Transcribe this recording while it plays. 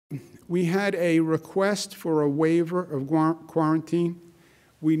We had a request for a waiver of quarantine.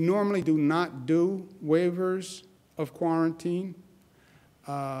 We normally do not do waivers of quarantine.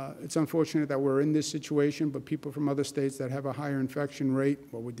 It's unfortunate that we're in this situation, but people from other states that have a higher infection rate,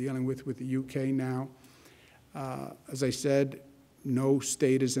 what we're dealing with the UK now, as I said, no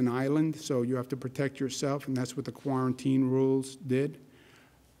state is an island, so you have to protect yourself, and that's what the quarantine rules did.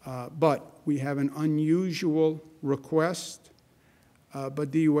 But we have an unusual request,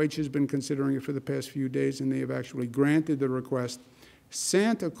 but DOH has been considering it for the past few days, and they have actually granted the request.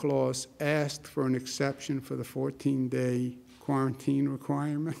 Santa Claus asked for an exception for the 14-day quarantine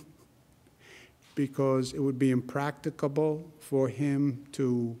requirement because it would be impracticable for him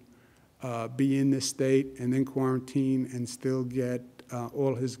to be in this state and then quarantine and still get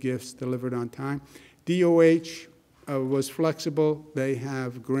all his gifts delivered on time. DOH was flexible. They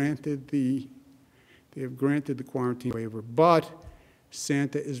have granted the quarantine waiver, but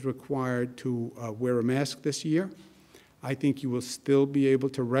Santa is required to wear a mask this year. I think you will still be able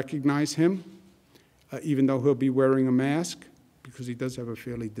to recognize him, even though he'll be wearing a mask, because he does have a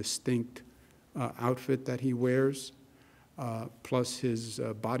fairly distinct outfit that he wears. Plus his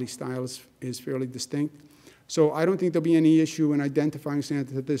body style is fairly distinct. So I don't think there'll be any issue in identifying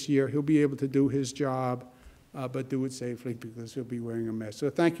Santa this year. He'll be able to do his job, but do it safely because he'll be wearing a mask.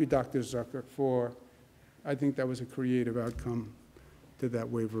 So thank you, Dr. Zucker, I think that was a creative outcome to that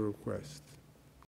waiver request.